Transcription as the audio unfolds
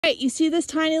Right, you see this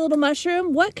tiny little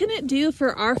mushroom? What can it do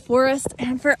for our forest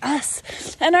and for us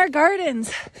and our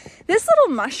gardens? This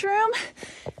little mushroom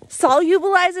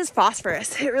solubilizes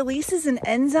phosphorus. It releases an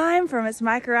enzyme from its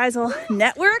mycorrhizal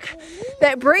network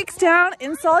that breaks down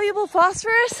insoluble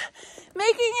phosphorus,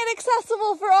 making it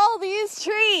accessible for all these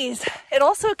trees. It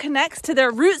also connects to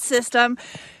their root system,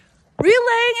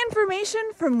 relaying information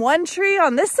from one tree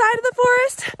on this side of the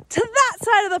forest to that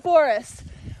side of the forest.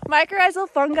 Mycorrhizal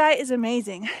fungi is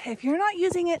amazing. If you're not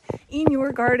using it in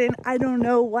your garden, I don't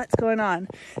know what's going on.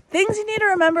 Things you need to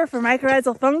remember for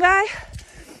mycorrhizal fungi: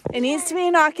 it needs to be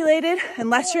inoculated.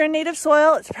 Unless you're in native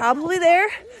soil, it's probably there.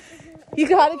 You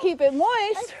gotta keep it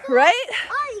moist, right?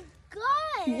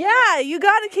 Yeah, you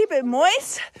gotta keep it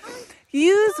moist.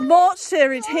 Use mulch to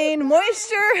retain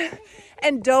moisture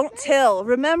and don't till.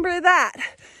 Remember that.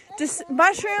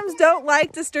 Mushrooms don't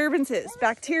like disturbances.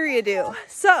 Bacteria do.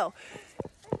 So,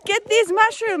 get these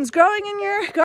mushrooms growing in your garden.